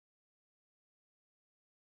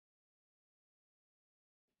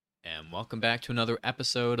And welcome back to another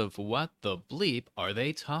episode of What the Bleep Are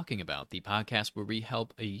They Talking About? The podcast where we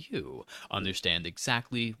help you understand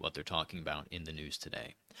exactly what they're talking about in the news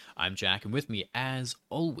today. I'm Jack, and with me, as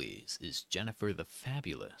always, is Jennifer the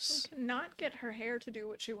Fabulous. Cannot get her hair to do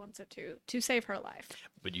what she wants it to save her life.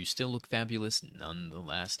 But you still look fabulous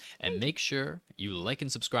nonetheless. And make sure you like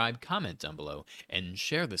and subscribe, comment down below, and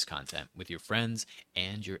share this content with your friends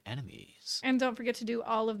and your enemies. And don't forget to do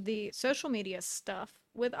all of the social media stuff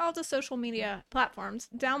with all the social media platforms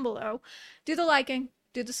down below. Do the liking,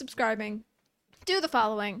 do the subscribing, do the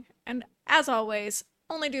following, and as always,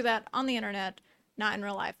 only do that on the internet, not in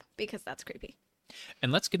real life, because that's creepy.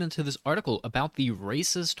 And let's get into this article about the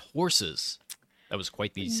racist horses. That was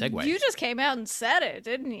quite the segue. You just came out and said it,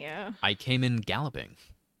 didn't you? I came in galloping.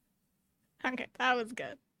 Okay, that was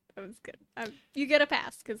good. That was good. You get a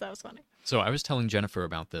pass, because that was funny. So I was telling Jennifer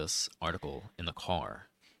about this article in the car,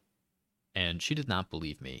 and she did not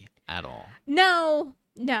believe me at all. No,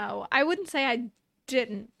 I wouldn't say I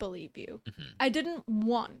didn't believe you. Mm-hmm. I didn't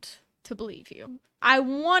want to believe you. I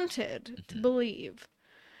wanted to believe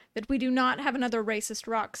that we do not have another racist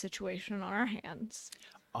rock situation on our hands.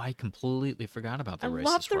 I completely forgot about the racist rock.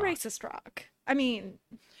 I love the racist rock. I mean,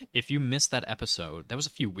 if you missed that episode, that was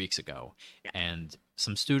a few weeks ago, and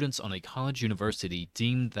some students on a college university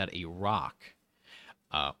deemed that a rock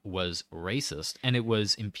was racist, and it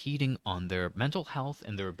was impeding on their mental health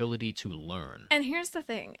and their ability to learn. And here's the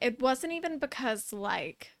thing. It wasn't even because,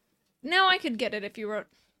 like, now I could get it if you wrote,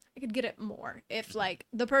 I could get it more if, like,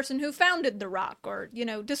 the person who founded the rock or, you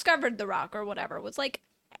know, discovered the rock or whatever was, like,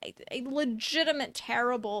 a legitimate,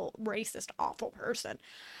 terrible, racist, awful person.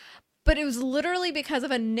 But it was literally because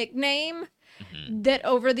of a nickname that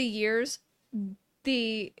over the years,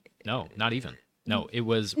 No, not even. No, it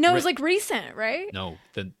was... No, it was, like, recent, right? No,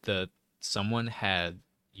 someone had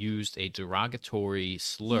used a derogatory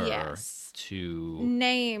slur to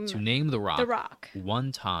name the rock. The Rock.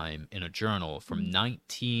 One time in a journal from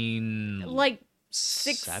 19... Like...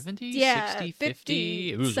 70, yeah, 60,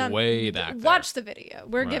 50? It was way back there. Watch the video.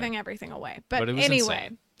 We're giving everything away. But it was anyway.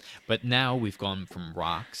 insane. But now we've gone from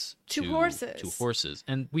rocks to horses.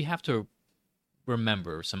 And we have to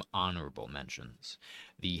remember some honorable mentions.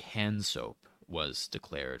 The hand soap was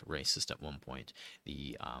declared racist at one point.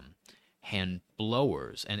 The hand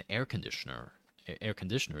blowers and air conditioners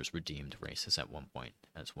were deemed racist at one point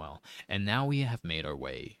as well. And now we have made our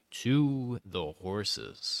way to the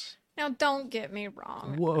horses. Now, don't get me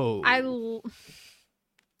wrong. Whoa.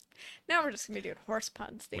 Now we're just going to be doing horse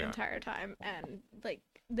puns the entire time. And, like,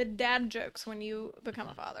 the dad jokes when you become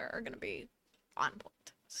a father are going to be on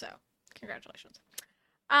point. So, congratulations.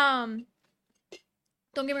 Don't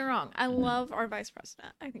get me wrong. I love our vice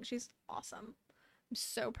president. I think she's awesome. I'm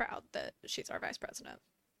so proud that she's our vice president.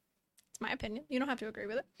 It's my opinion. You don't have to agree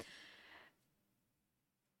with it.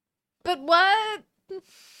 But what?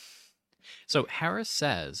 So Harris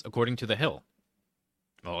says, according to The Hill,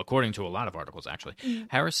 well, according to a lot of articles, actually,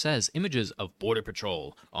 Harris says images of Border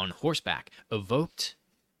Patrol on horseback evoked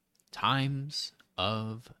times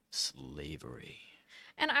of slavery.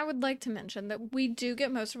 And I would like to mention that we do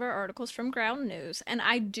get most of our articles from Ground News, and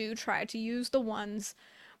I do try to use the ones,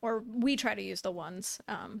 or we try to use the ones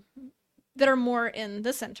that are more in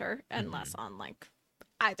the center and less on, like,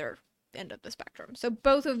 either end of the spectrum. So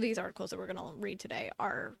both of these articles that we're going to read today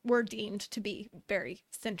were deemed to be very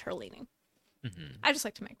center-leaning. I just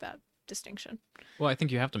like to make that distinction. Well, I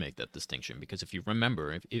think you have to make that distinction because if you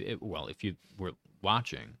remember, if you were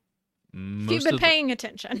watching, if you've been paying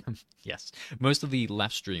attention, yes, most of the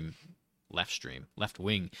left-wing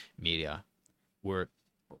media were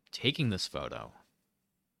taking this photo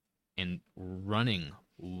and running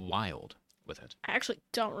wild with it. I actually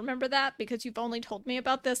don't remember that because you've only told me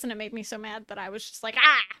about this and it made me so mad that I was just like,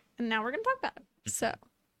 and now we're going to talk about it. So.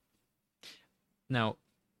 Now,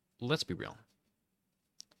 let's be real.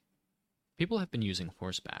 People have been using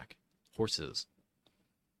horses,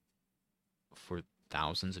 for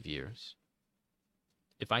thousands of years.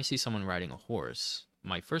 If I see someone riding a horse,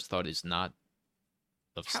 my first thought is not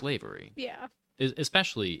of slavery. Yeah.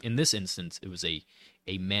 Especially in this instance, it was a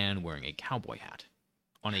man wearing a cowboy hat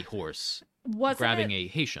on a horse, grabbing a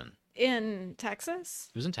Haitian. In Texas?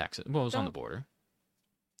 It was in Texas. Well, it was on the border.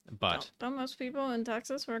 But don't most people in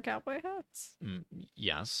Texas wear cowboy hats?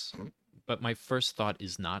 Yes. But my first thought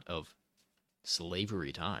is not of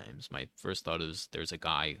slavery times. My first thought is there's a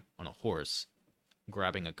guy on a horse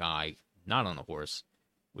grabbing a guy not on a horse,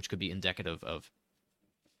 which could be indicative of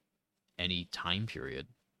any time period.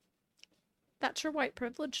 That's your white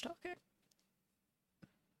privilege talking.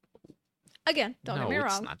 Again, don't get me No,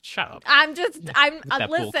 wrong. it's not. Shut up. I'm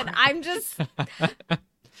listen, I'm just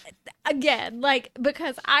again, like,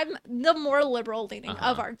 because I'm the more liberal leaning of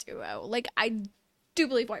Uh-huh. our duo. Like, I do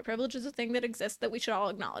believe white privilege is a thing that exists that we should all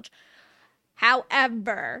acknowledge.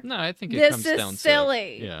 However, No, I think it this comes is down to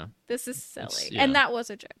silly. yeah. This is silly. Yeah. And that was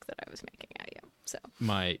a joke that I was making at you. So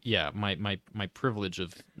My privilege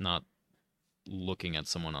of not looking at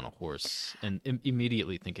someone on a horse and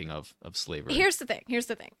immediately thinking of slavery. here's the thing.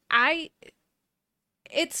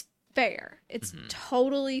 It's fair. It's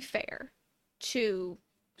totally fair to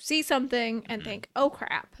see something and think, oh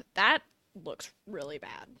crap, that looks really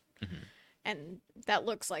bad. And that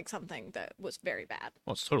looks like something that was very bad.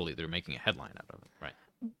 Well, it's totally they're making a headline out of it, right?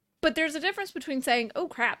 But there's a difference between saying, oh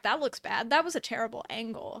crap, that looks bad. That was a terrible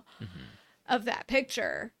angle of that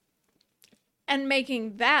picture. And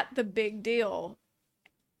making that the big deal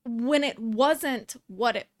when it wasn't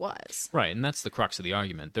what it was. Right, and that's the crux of the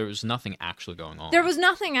argument. There was nothing actually going on. There was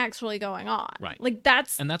nothing actually going on. Right. Like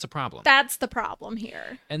that's a problem. That's the problem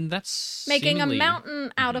here. And that's Making seemingly, a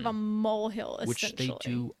mountain out of a molehill, which essentially. they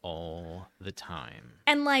do all the time.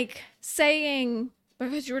 And like saying,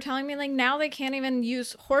 because you were telling me like now they can't even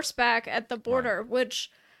use horseback at the border, which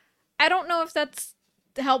I don't know if that's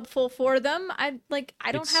helpful for them. I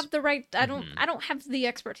don't have the right I don't have the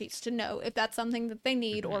expertise to know if that's something that they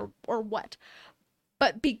need or what.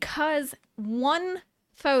 But because one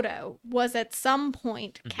photo was at some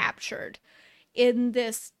point captured in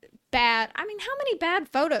this bad, I mean, how many bad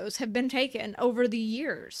photos have been taken over the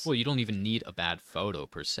years? Well, you don't even need a bad photo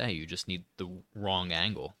per se. You just need the wrong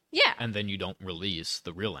angle. Yeah. And then you don't release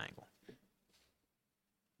the real angle.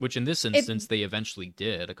 Which in this instance, they eventually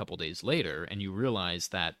did a couple days later, and you realize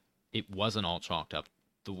that it wasn't all chalked up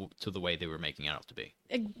to the way they were making it out to be.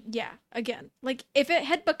 Yeah, again, like if it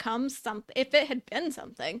had become something, if it had been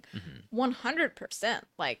something, 100%,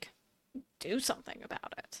 like do something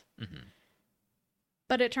about it.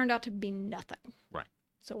 But it turned out to be nothing. Right.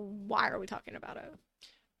 So why are we talking about it?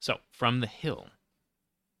 So, from the Hill,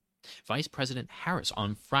 Vice President Harris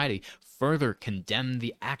on Friday further condemned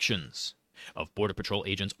the actions of Border Patrol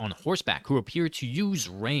agents on horseback who appeared to use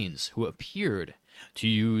reins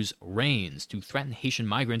to threaten Haitian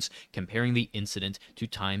migrants, comparing the incident to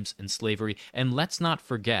times in slavery. And let's not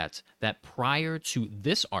forget that prior to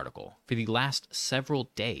this article, for the last several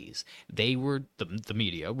days, the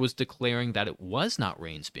media was declaring that it was not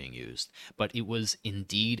reins being used, but it was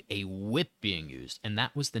indeed a whip being used. And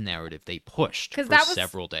that was the narrative they pushed for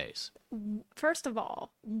several days. First of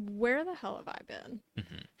all, where the hell have I been?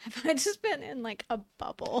 Have I just been in like a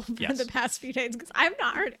bubble for the past few days? Because I've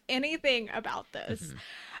not heard anything about this.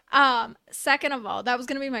 Second of all, that was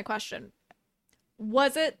going to be my question.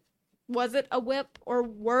 Was it a whip, or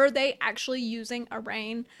were they actually using a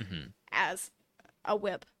rein as a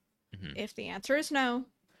whip? If the answer is no,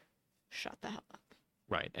 shut the hell up.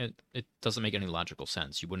 Right. And it doesn't make any logical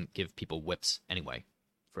sense. You wouldn't give people whips anyway.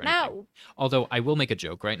 For anything. No. Although I will make a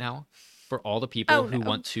joke right now for all the people who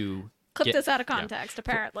want to clip this out of context.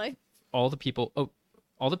 Apparently, all the people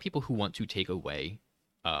who want to take away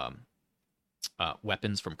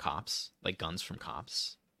weapons from cops, like guns from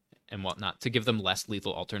cops and whatnot, to give them less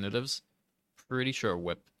lethal alternatives. Pretty sure a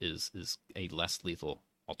whip is a less lethal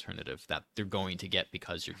alternative that they're going to get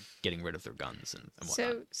because you're getting rid of their guns and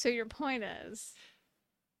whatnot. So your point is,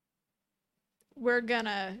 we're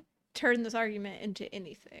gonna turn this argument into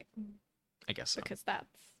anything. I guess so. Because that's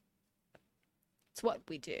what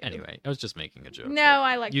we do. Anyway, I was just making a joke. No,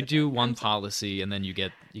 I like you do one policy and then you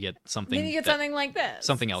get something. Then you get something like this.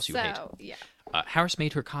 Something else you hate. Yeah. Harris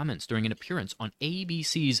made her comments during an appearance on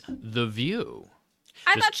ABC's The View.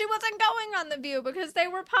 I thought she wasn't going on The View because they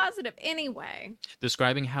were positive anyway.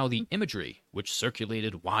 Describing how the imagery, which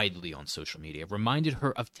circulated widely on social media, reminded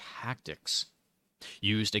her of tactics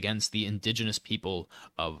used against the indigenous people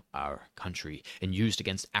of our country and used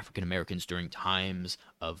against African Americans during times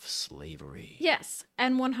of slavery. Yes,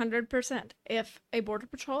 and 100%. If a Border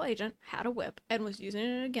Patrol agent had a whip and was using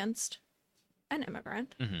it against an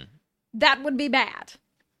immigrant, that would be bad.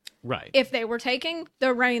 Right. If they were taking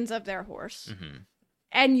the reins of their horse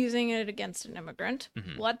and using it against an immigrant,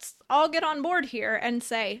 let's all get on board here and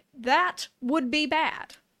say that would be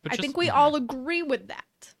bad. I think we all agree with that.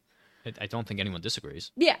 I don't think anyone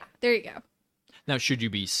disagrees. Yeah, there you go. Now, should you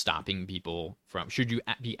be stopping people should you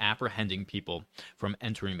be apprehending people from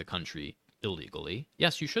entering the country illegally?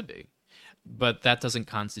 Yes, you should be. But that doesn't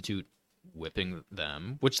constitute whipping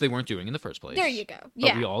them, which they weren't doing in the first place. There you go.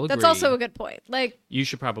 But we all agree. That's also a good point. Like, you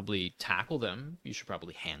should probably tackle them. You should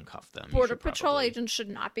probably handcuff them. Border Patrol agents should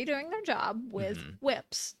not be doing their job with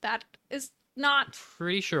whips. That is not...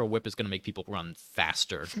 Pretty sure a whip is going to make people run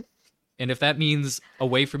faster. And if that means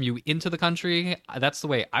away from you into the country, that's the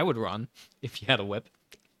way I would run if you had a whip.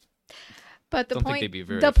 But Don't think they'd be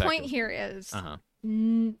very the point effective. here is Uh-huh.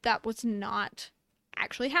 that was not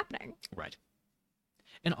actually happening. Right.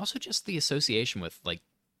 And also just the association with like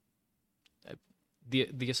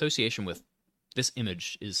the association with this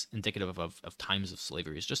image is indicative of times of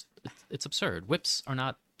slavery. It's just it's absurd. Whips are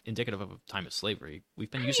not indicative of a time of slavery.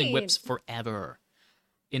 We've been using whips forever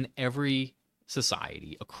in every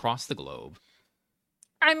society across the globe.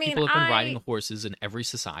 I mean, People have been riding horses in every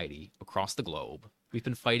society across the globe. We've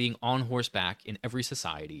been fighting on horseback in every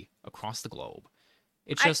society across the globe.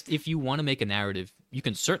 It's just, if you want to make a narrative, you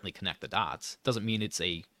can certainly connect the dots. Doesn't mean it's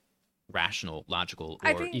a rational, logical,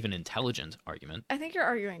 or even intelligent argument. I think you're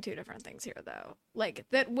arguing two different things here, though. Like,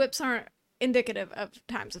 that whips aren't indicative of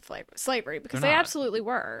times of slavery, because they absolutely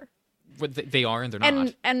were. They are and they're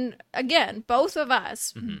not. And again, both of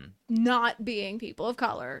us, not being people of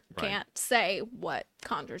color, can't say what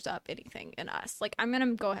conjures up anything in us. Like, I'm going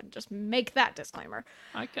to go ahead and just make that disclaimer.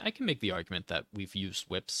 I can make the argument that we've used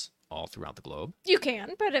whips all throughout the globe. You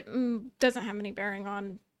can, but it doesn't have any bearing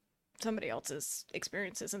on somebody else's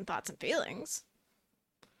experiences and thoughts and feelings.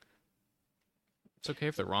 It's okay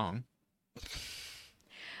if they're wrong.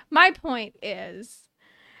 My point is,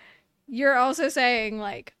 you're also saying,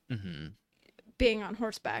 like, being on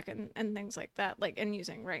horseback and things like that, like, and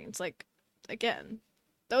using reins, like, again,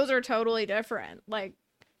 those are totally different. Like,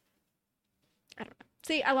 I don't know.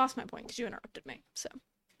 See, I lost my point because you interrupted me, so.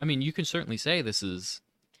 I mean, you can certainly say this is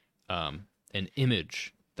an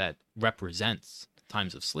image that represents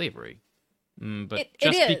times of slavery. But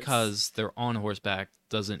just because they're on horseback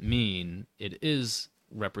doesn't mean it is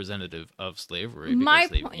representative of slavery, because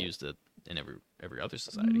they've used it in every other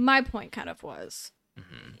society. My point kind of was,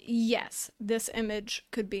 yes, this image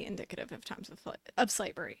could be indicative of times of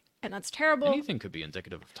slavery, and that's terrible. Anything could be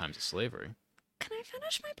indicative of times of slavery. Can I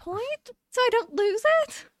finish my point so I don't lose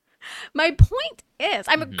it? My point is,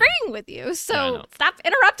 I'm agreeing with you, so stop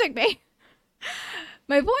interrupting me.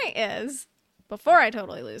 My point is, before I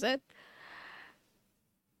totally lose it,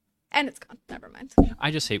 and it's gone. Never mind.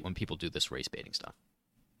 I just hate when people do this race baiting stuff.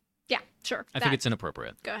 Yeah, sure. I think it's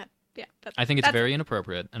inappropriate. Go ahead. Yeah. I think it's very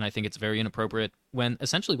inappropriate, and I think it's very inappropriate when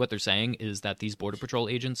essentially what they're saying is that these Border Patrol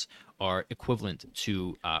agents are equivalent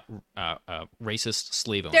to racist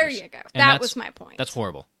slave owners. There you go. And that was my point. That's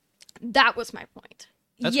horrible. That was my point.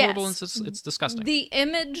 That's horrible, and it's disgusting. The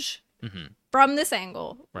image from this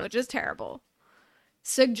angle, which is terrible,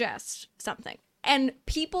 suggests something. And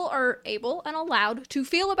people are able and allowed to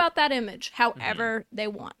feel about that image however they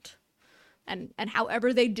want. And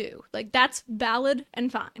however they do. Like, that's valid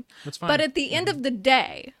and fine. That's fine. But at the end of the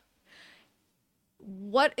day,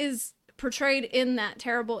 what is portrayed in that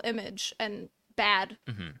terrible image and bad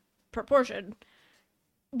proportion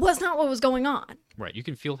was not what was going on. Right. You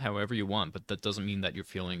can feel however you want, but that doesn't mean that your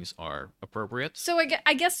feelings are appropriate. So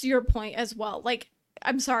I guess your point as well. Like,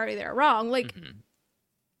 I'm sorry they're wrong. Like,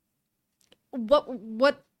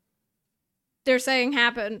 what they're saying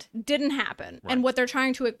happened didn't happen. Right. And what they're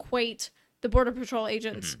trying to equate the Border Patrol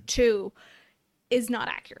agents to is not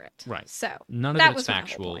accurate. Right. So none of it's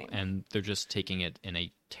factual, and they're just taking it in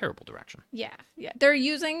a terrible direction. Yeah. They're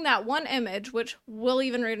using that one image, which we'll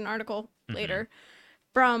even read an article later,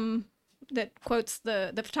 from that quotes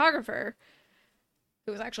the photographer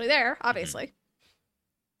who was actually there, obviously,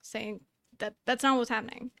 saying that that's not what's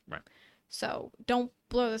happening. Right. So don't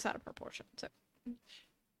blow this out of proportion. So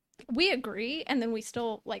we agree, and then we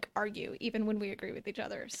still like argue even when we agree with each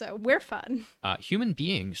other. So we're fun. Human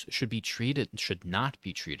beings should not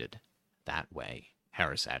be treated that way,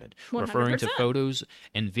 Harris added, 100%. referring to photos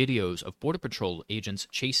and videos of Border Patrol agents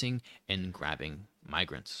chasing and grabbing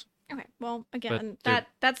migrants. Okay, well, again,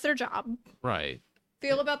 that's their job. Right.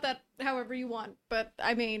 Feel about that however you want, but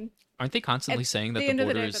I mean, aren't they constantly saying that the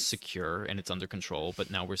border is that's secure and it's under control, but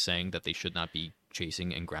now we're saying that they should not be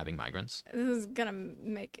chasing and grabbing migrants? This is gonna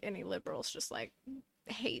make any liberals just like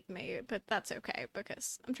hate me, but that's okay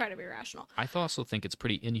because I'm trying to be rational. I also think it's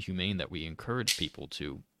pretty inhumane that we encourage people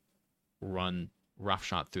to run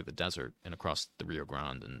roughshod through the desert and across the Rio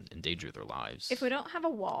Grande and endanger their lives. If we don't have a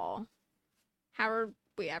wall, how are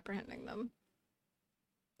we apprehending them?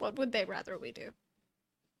 What would they rather we do?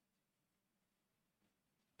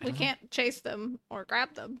 We can't chase them or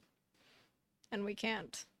grab them, and we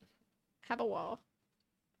can't have a wall.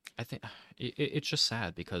 I think it's just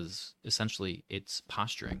sad because essentially it's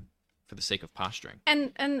posturing for the sake of posturing,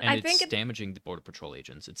 and I think it's damaging the Border Patrol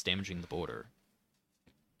agents. It's damaging the border.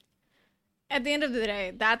 At the end of the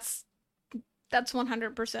day, that's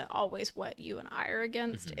 100% always what you and I are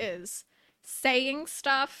against is saying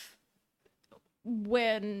stuff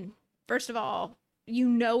when, first of all, you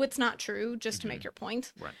know it's not true just to make your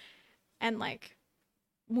point. Right. And, like,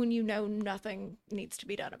 when you know nothing needs to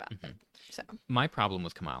be done about it. So My problem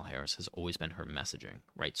with Kamala Harris has always been her messaging,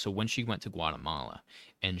 right? So when she went to Guatemala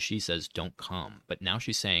and she says, don't come, but now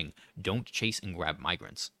she's saying, don't chase and grab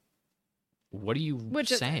migrants. What are you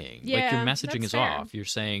saying? Like, your messaging is off. You're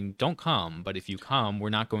saying, don't come, but if you come, we're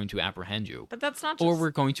not going to apprehend you. But that's not just... Or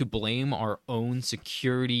we're going to blame our own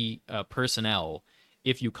security personnel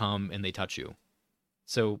if you come and they touch you.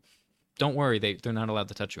 So don't worry, they're not allowed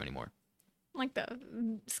to touch you anymore. Like the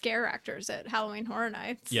scare actors at Halloween Horror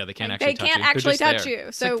Nights. Yeah, they can't like, actually touch you. They can't actually touch you.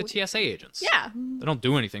 It's So like the TSA agents. Yeah. They don't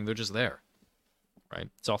do anything. They're just there. Right?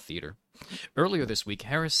 It's all theater. Earlier this week,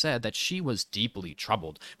 Harris said that she was deeply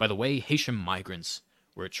troubled by the way Haitian migrants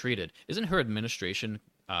were treated. Isn't her administration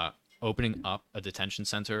opening up a detention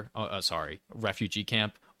center, refugee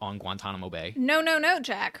camp on Guantanamo Bay? No,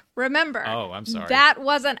 Jack. Remember. Oh, I'm sorry. That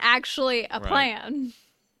wasn't actually a plan.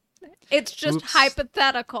 It's just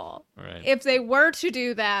hypothetical. Right. If they were to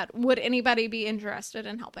do that, would anybody be interested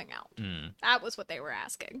in helping out? That was what they were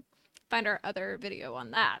asking. Find our other video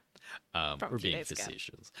on that. We're being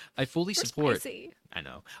facetious. I fully support. Spicy. I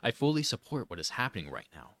know. I fully support what is happening right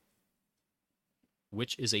now,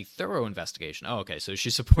 which is a thorough investigation. Oh, okay. So she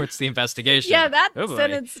supports the investigation. Yeah, that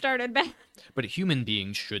sentence started bad. But human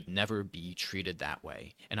beings should never be treated that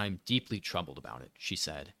way, and I'm deeply troubled about it, she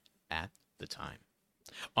said at the time.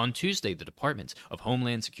 On Tuesday, the Department of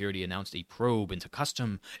Homeland Security announced a probe into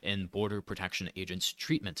Custom and Border Protection agents'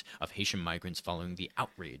 treatment of Haitian migrants following the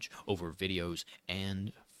outrage over videos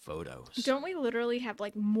and photos. Don't we literally have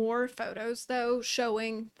like more photos though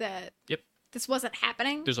showing that this wasn't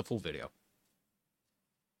happening? There's a full video.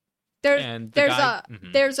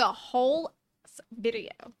 There's a whole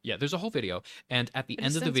video. Yeah, there's a whole video, and at the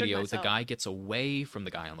end of the video, the guy gets away from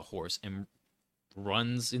the guy on the horse and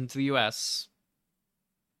runs into the U.S.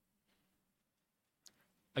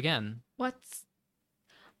 Again.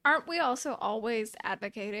 Aren't we also always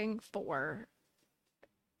advocating for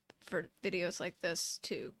videos like this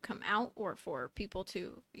to come out, or for people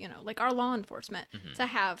to, like our law enforcement to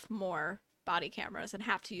have more body cameras and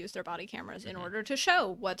have to use their body cameras in order to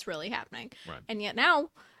show what's really happening? Right. And yet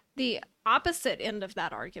now the opposite end of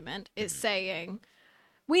that argument is saying,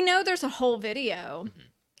 we know there's a whole video,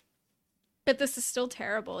 but this is still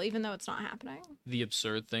terrible, even though it's not happening. The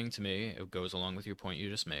absurd thing to me, it goes along with your point you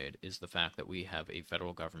just made, is the fact that we have a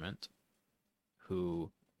federal government who,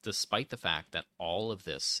 despite the fact that all of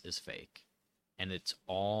this is fake and it's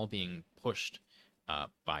all being pushed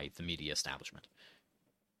by the media establishment,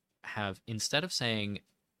 have, instead of saying,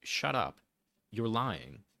 shut up, you're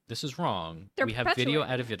lying, this is wrong, we have video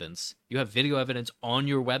evidence, you have video evidence on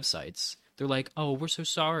your websites, they're like, oh, we're so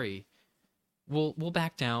sorry, we'll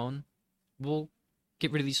back down, we'll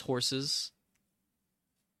get rid of these horses,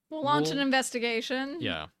 we'll launch an investigation.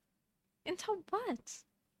 Yeah. Into what?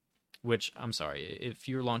 Which, I'm sorry, if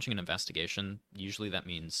you're launching an investigation, usually that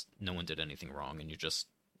means no one did anything wrong and you're just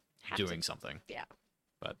doing something. Yeah.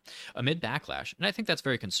 But amid backlash, and I think that's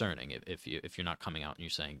very concerning if you're not coming out and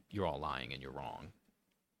you're saying you're all lying and you're wrong.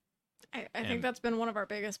 I think that's been one of our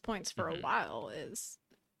biggest points for a while, is...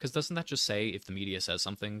 Because doesn't that just say if the media says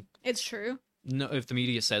something... It's true. No, if the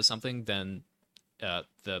media says something, then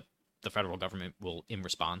the federal government will, in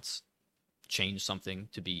response, change something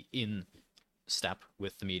to be in step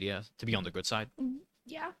with the media, to be on the good side.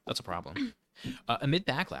 Yeah. That's a problem. Amid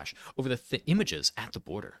backlash over the images at the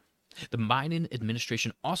border, the Biden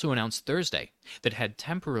administration also announced Thursday that it had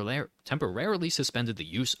temporarily suspended the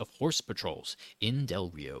use of horse patrols in Del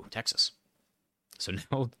Rio, Texas. So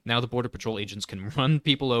now the Border Patrol agents can run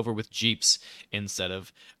people over with jeeps instead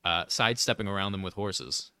of sidestepping around them with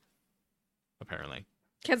horses, apparently.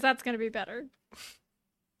 Because that's going to be better.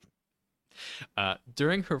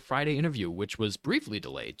 During her Friday interview, which was briefly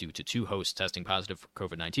delayed due to 2 hosts testing positive for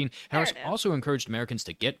COVID-19, Harris also encouraged Americans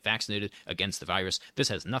to get vaccinated against the virus. This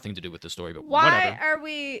has nothing to do with the story, but whatever. Why are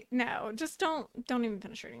we... No, just don't even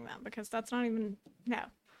finish reading that, because that's not even... No.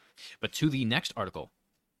 But to the next article.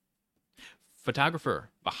 Photographer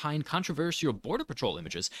behind controversial Border Patrol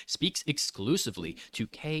images speaks exclusively to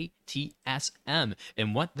KTSM,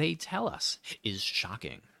 and what they tell us is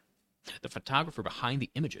shocking. The photographer behind the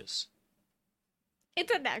images... It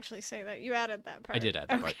didn't actually say that. You added that part. I did add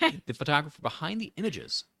that part. The photographer behind the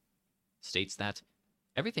images states that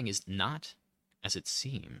everything is not as it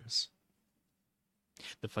seems.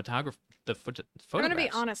 The photographer... I'm going to be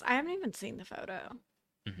honest. I haven't even seen the photo.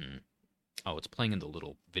 Oh, it's playing in the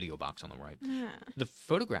little video box on the right. The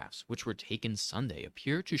photographs, which were taken Sunday,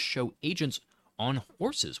 appear to show agents on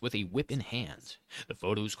horses with a whip in hand. The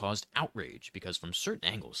photos caused outrage because from certain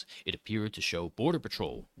angles, it appeared to show Border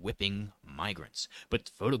Patrol whipping migrants. But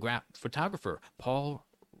photographer Paul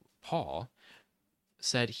Paul,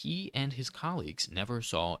 said he and his colleagues never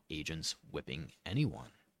saw agents whipping anyone.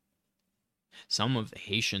 Some of the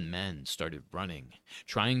Haitian men started running,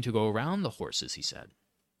 trying to go around the horses, he said.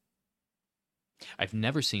 I've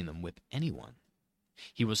never seen them whip anyone.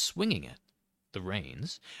 He was swinging it, the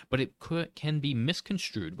reins, but it can be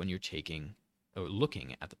misconstrued when you're taking or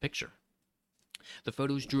looking at the picture. The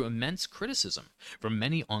photos drew immense criticism from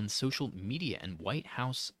many on social media, and the White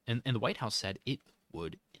House said it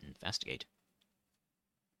would investigate.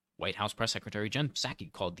 White House Press Secretary Jen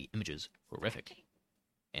Psaki called the images horrific,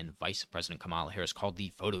 and Vice President Kamala Harris called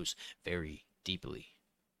the photos very deeply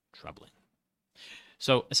troubling.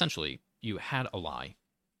 So essentially, you had a lie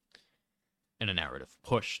and a narrative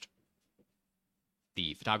pushed.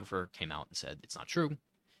 The photographer came out and said it's not true,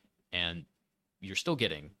 and you're still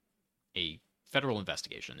getting a federal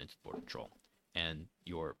investigation into Border Patrol, and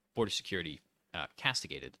your border security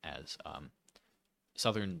castigated as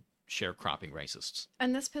Southern sharecropping racists.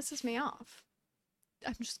 And this pisses me off.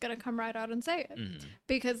 I'm just going to come right out and say it. Mm-hmm.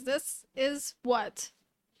 Because this is what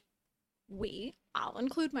I'll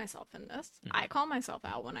include myself in this. Mm-hmm. I call myself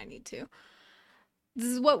out when I need to. This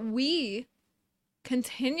is what we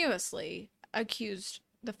continuously accused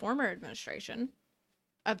the former administration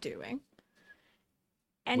of doing.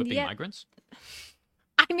 And Whipping yet, migrants?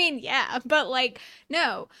 I mean, yeah, but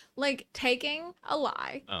no, taking a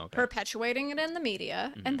lie, perpetuating it in the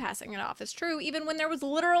media, and passing it off as true, even when there was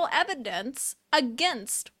literal evidence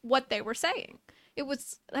against what they were saying. It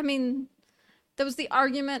was, that was the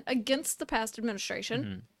argument against the past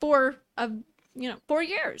administration for 4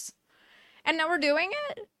 years. And now we're doing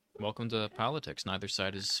it. Welcome to politics. Neither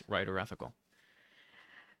side is right or ethical.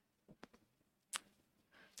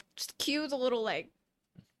 Just cue the little,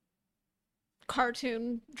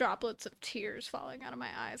 cartoon droplets of tears falling out of my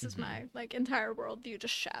eyes as my entire worldview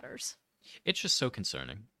just shatters. It's just so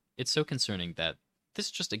concerning. It's so concerning that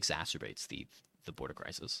this just exacerbates the border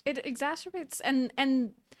crisis. It exacerbates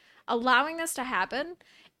and allowing this to happen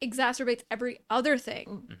exacerbates every other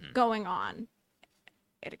thing going on.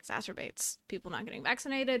 It exacerbates people not getting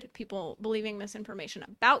vaccinated, people believing misinformation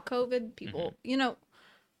about COVID, people,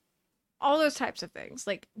 all those types of things.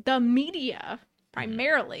 The media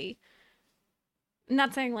primarily.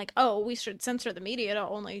 Not saying we should censor the media to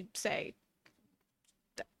only say,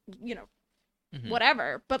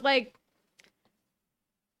 whatever, but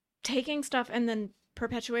taking stuff and then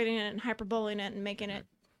perpetuating it and hyperboling it and making it,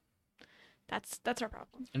 that's our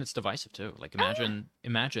problem. And it's divisive too.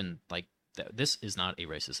 Imagine this is not a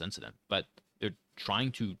racist incident, but they're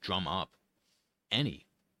trying to drum up any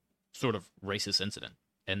sort of racist incident.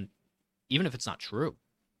 And even if it's not true,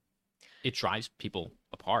 it drives people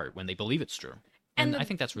apart when they believe it's true. And I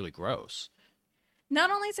think that's really gross.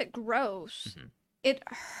 Not only is it gross, it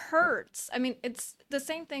hurts. It's the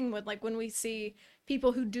same thing with when we see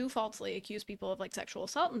people who do falsely accuse people of sexual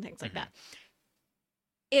assault and things like that.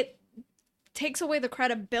 It takes away the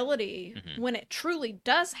credibility when it truly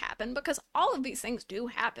does happen, because all of these things do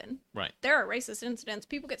happen. Right. There are racist incidents.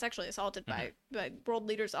 People get sexually assaulted by world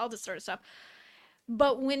leaders, all this sort of stuff.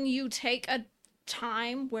 But when you take a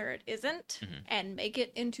time where it isn't and make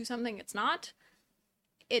it into something it's not,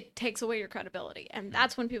 it takes away your credibility. And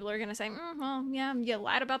that's when people are going to say, well, yeah, you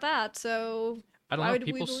lied about that, so why would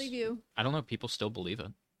we believe you? I don't know. People still believe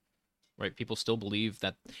it. Right? People still believe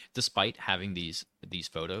that despite having these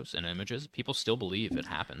photos and images, people still believe it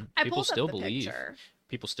happened. People still believe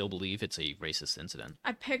it's a racist incident.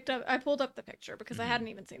 I pulled up the picture because I hadn't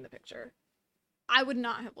even seen the picture. I would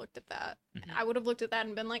not have looked at that. I would have looked at that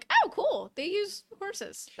and been like, oh, cool. They use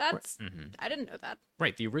horses. That's, I didn't know that.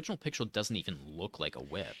 Right. The original picture doesn't even look like a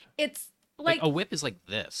whip. It's a whip is like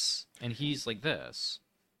this, and he's like this.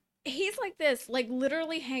 He's like this,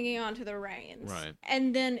 literally hanging onto the reins. Right.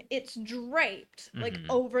 And then it's draped,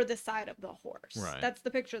 over the side of the horse. Right. That's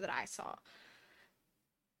the picture that I saw.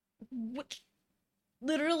 Which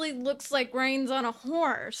literally looks like reins on a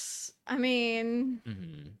horse. I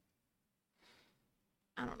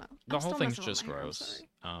don't know. The whole thing's just gross.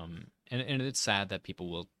 And it's sad that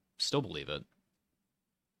people will still believe it.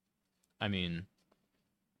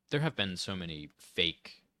 There have been so many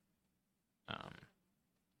fake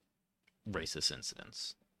racist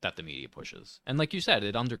incidents that the media pushes. And like you said,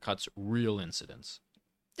 it undercuts real incidents.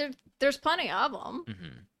 There's plenty of them.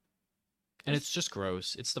 And it's just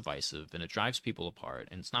gross. It's divisive, and it drives people apart.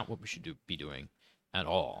 And it's not what we should be doing at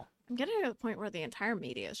all. I'm getting to the point where the entire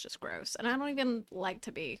media is just gross, and I don't even like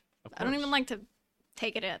to be. I don't even like to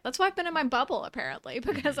take it in. That's why I've been in my bubble, apparently,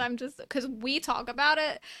 because because we talk about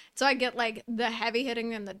it, so I get the heavy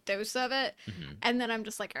hitting and the dose of it, and then I'm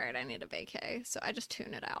just like, all right, I need a vacay, so I just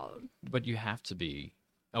tune it out. But you have to be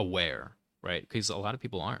aware, right? Because a lot of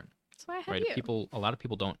people aren't, That's why I have right? you. A lot of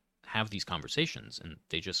people don't have these conversations, and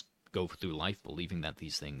they just go through life believing that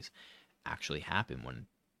these things actually happen when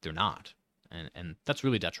they're not, and that's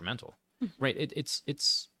really detrimental, right?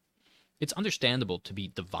 It's understandable to be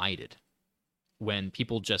divided when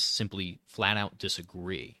people just simply flat out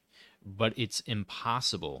disagree, but it's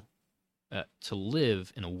impossible to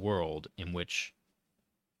live in a world in which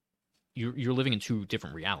you're living in two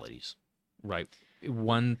different realities, right?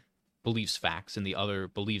 One believes facts and the other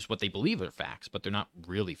believes what they believe are facts, but they're not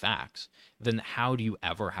really facts. Then how do you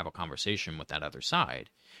ever have a conversation with that other side?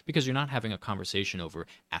 Because you're not having a conversation over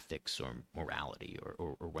ethics or morality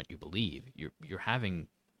or what you believe. You're having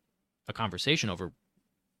a conversation over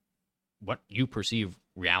what you perceive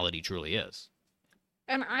reality truly is.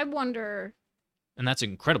 And I wonder, And that's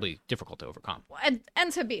incredibly difficult to overcome.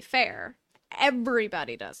 and to be fair,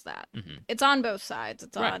 everybody does that. Hmm. It's on both sides.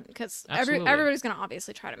 It's Right. on because Absolutely. everybody's going to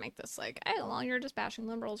obviously try to make this like, oh, well, you're just bashing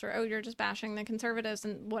liberals, or oh, you're just bashing the conservatives,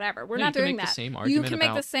 and whatever. We're No, not you can doing make that. the same You argument can make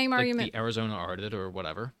the about, same like, argument. the Arizona audit or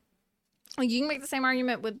whatever. You can make the same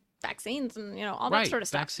argument with vaccines and all that Right. sort of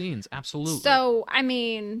stuff. Vaccines, absolutely. So I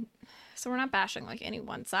mean, so we're not bashing like any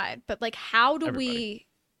one side, but like, how do Everybody. we?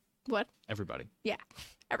 What? Everybody. Yeah,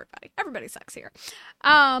 everybody sucks here.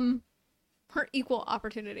 We're equal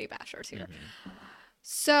opportunity bashers here. Mhm.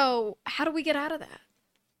 So how do we get out of that?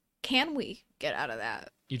 Can we get out of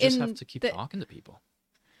that? You just In have to keep the- talking to people.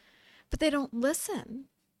 But they don't listen.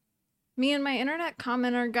 Me and my internet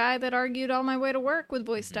commenter guy that argued all my way to work with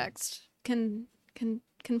voice text can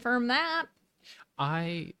confirm that.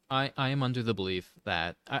 I am under the belief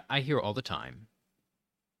that I hear all the time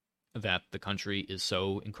that the country is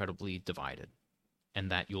so incredibly divided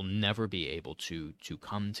and that you'll never be able to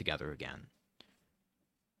come together again.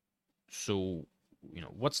 So,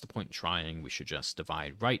 what's the point in trying? We should just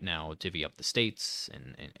divide right now, divvy up the states,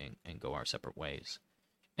 and go our separate ways.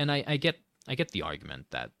 And I get the argument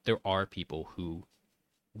that there are people who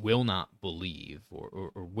will not believe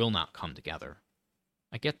or will not come together.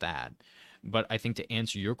 I get that. But I think to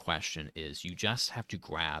answer your question is you just have to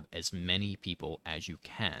grab as many people as you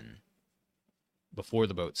can before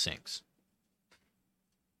the boat sinks.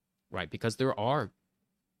 Right? Because there are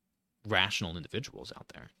rational individuals out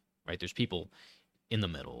there. Right? There's people in the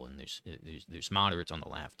middle, and there's moderates on the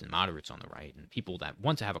left and moderates on the right, and people that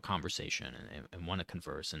want to have a conversation and want to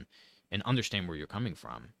converse and understand where you're coming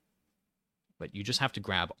from. But you just have to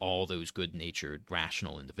grab all those good-natured,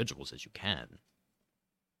 rational individuals as you can.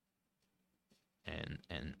 And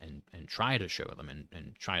try to show them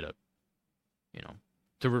and try to,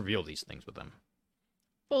 to reveal these things with them.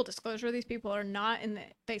 Full disclosure, these people are not in the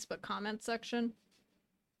Facebook comments section.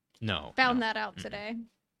 No. Found that out today.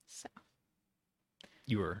 So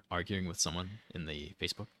You were arguing with someone in the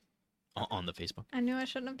Facebook? On the Facebook? I knew I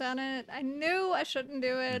shouldn't have done it. I knew I shouldn't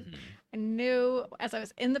do it. Mhm. I knew as I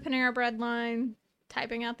was in the Panera Bread line,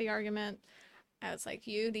 typing out the argument, I was like,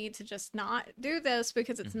 you need to just not do this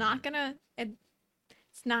because it's not gonna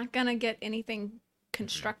get anything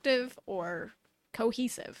constructive or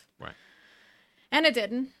cohesive. Right. And it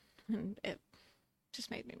didn't. And it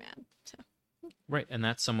just made me mad. So Right, and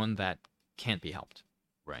that's someone that can't be helped,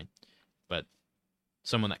 right? But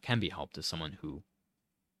someone that can be helped is someone who,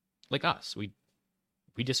 like us, we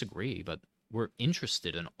disagree, but we're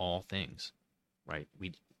interested in all things, right?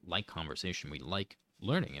 We like conversation, we like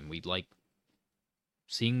learning, and we like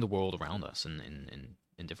seeing the world around us in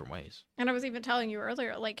different ways. And I was even telling you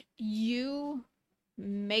earlier, like, you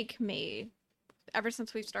make me, ever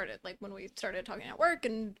since we started, like when we started talking at work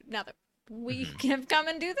and now that we have come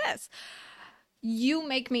and do this, you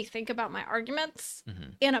make me think about my arguments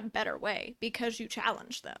in a better way because you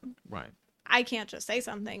challenge them. Right. I can't just say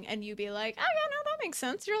something and you be like, oh yeah, no, that makes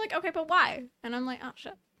sense. You're like, okay, but why? And I'm like, oh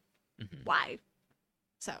shit. Why?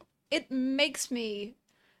 So it makes me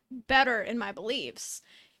better in my beliefs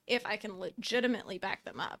if I can legitimately back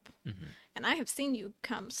them up. And I have seen you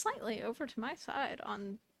come slightly over to my side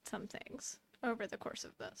on some things over the course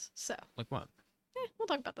of this. So Like what? we'll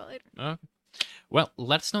talk about that later. Well,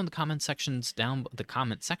 let us know in the comment sections down the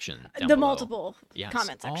The multiple yes,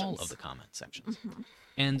 comment sections. all of the comment sections.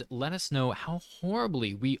 And let us know how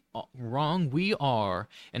horribly wrong we are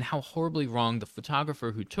and how horribly wrong the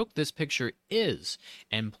photographer who took this picture is.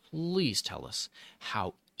 And please tell us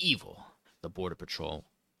how evil the Border Patrol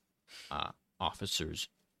officers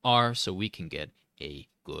are so we can get a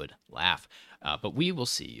good laugh. But we will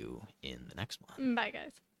see you in the next one. Bye,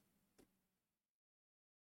 guys.